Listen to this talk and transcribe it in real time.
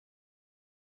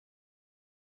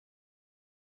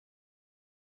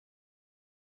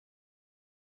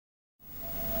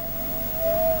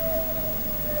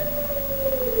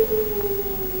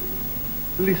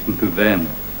listen to them.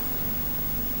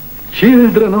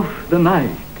 Children of the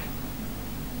night.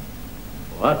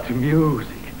 What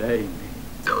music they make.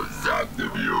 Those are the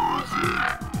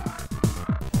music.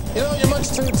 You know, you're much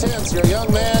too tense. You're a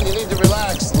young man. You need to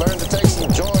relax. Learn to take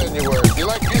some joy in your work. Do you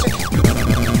like music?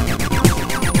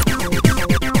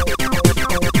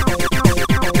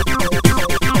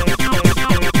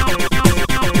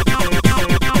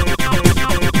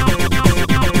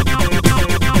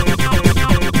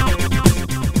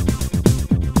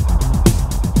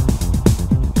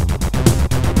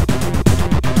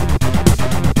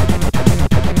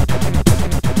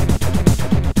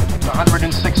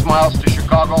 106 miles to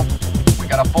Chicago. We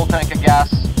got a full tank of gas,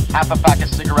 half a pack of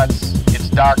cigarettes. It's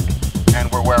dark,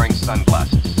 and we're wearing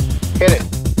sunglasses. Hit it.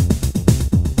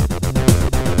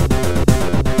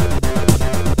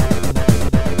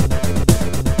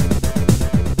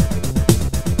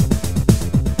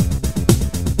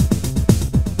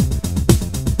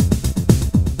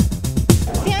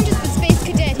 See, I'm just the space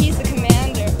cadet. He's the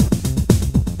commander.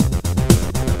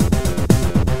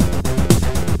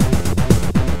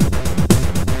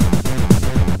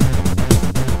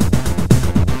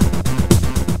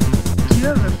 Do you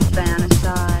ever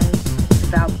fantasize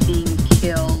about being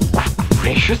killed?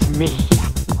 Gracious me.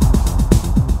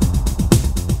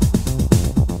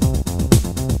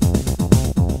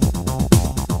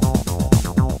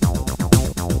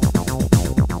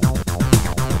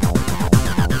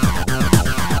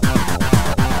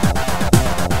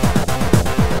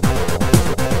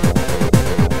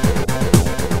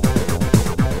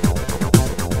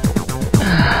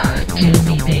 Do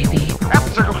me, baby.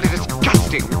 Absolutely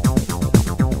disgusting.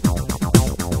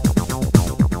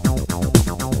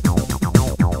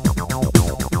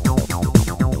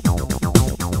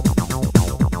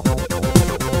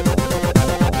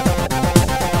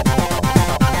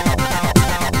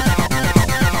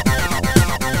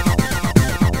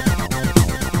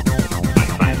 I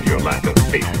find your lack of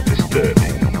faith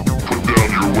disturbing. Put down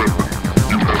your weapon.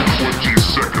 You have 20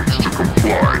 seconds to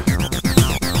comply.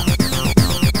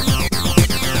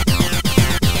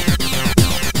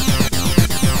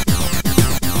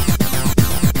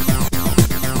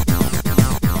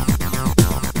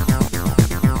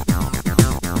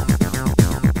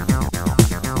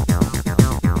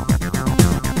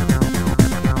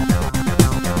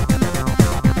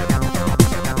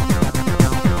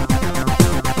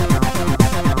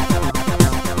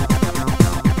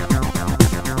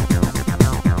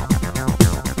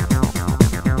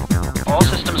 All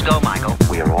systems go, Michael.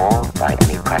 We are all, by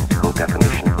any practical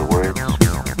definition of the words,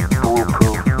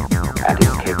 foolproof and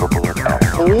incapable of error.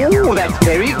 Oh, that's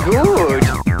very good.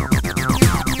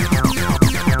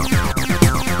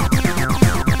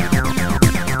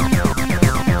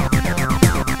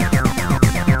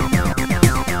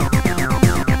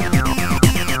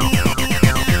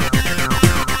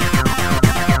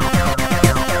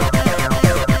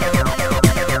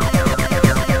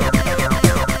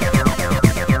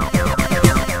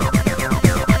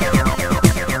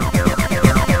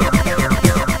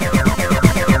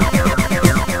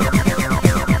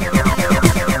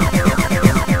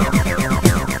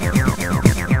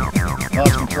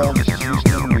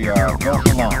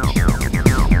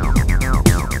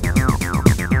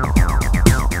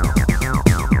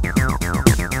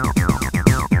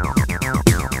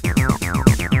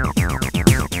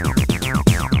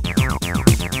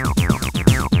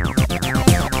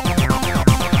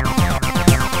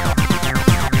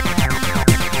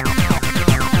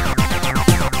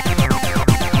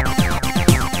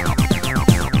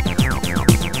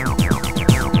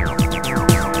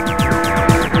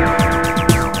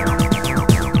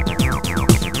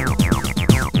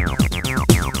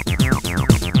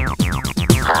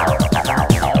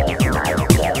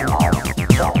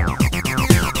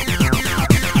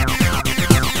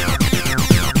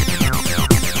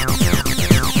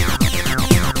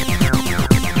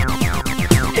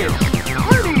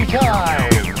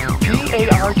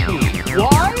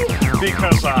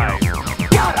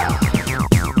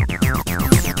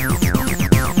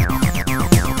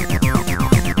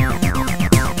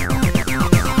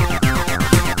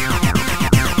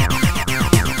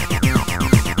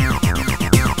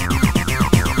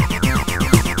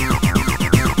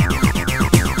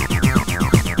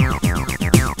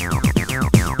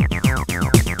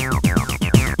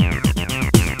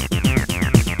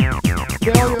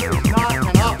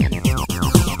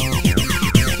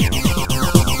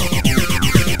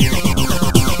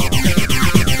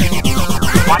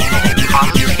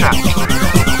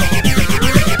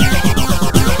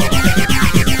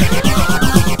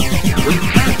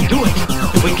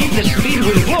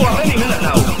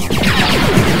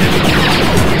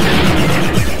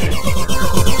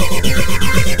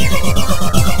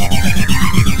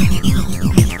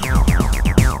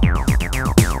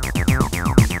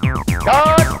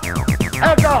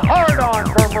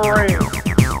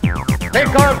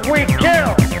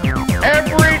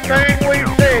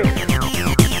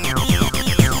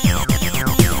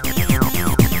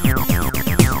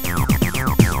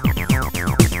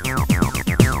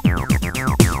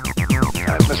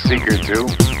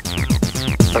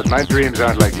 My dreams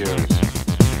aren't like yours.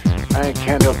 I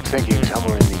can't help thinking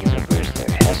somewhere in the universe there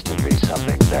has to be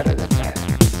something better than that.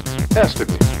 Has to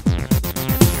be.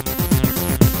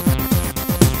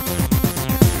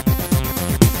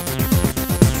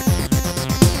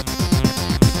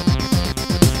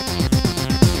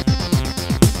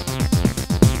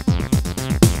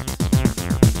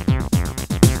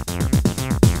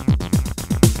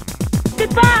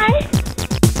 Goodbye.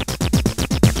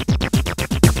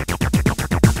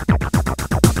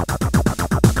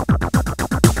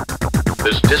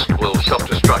 This disc will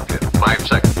self-destruct in 5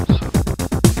 seconds.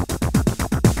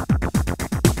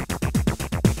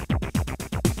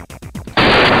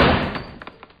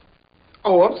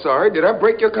 Oh, I'm sorry. Did I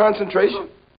break your concentration?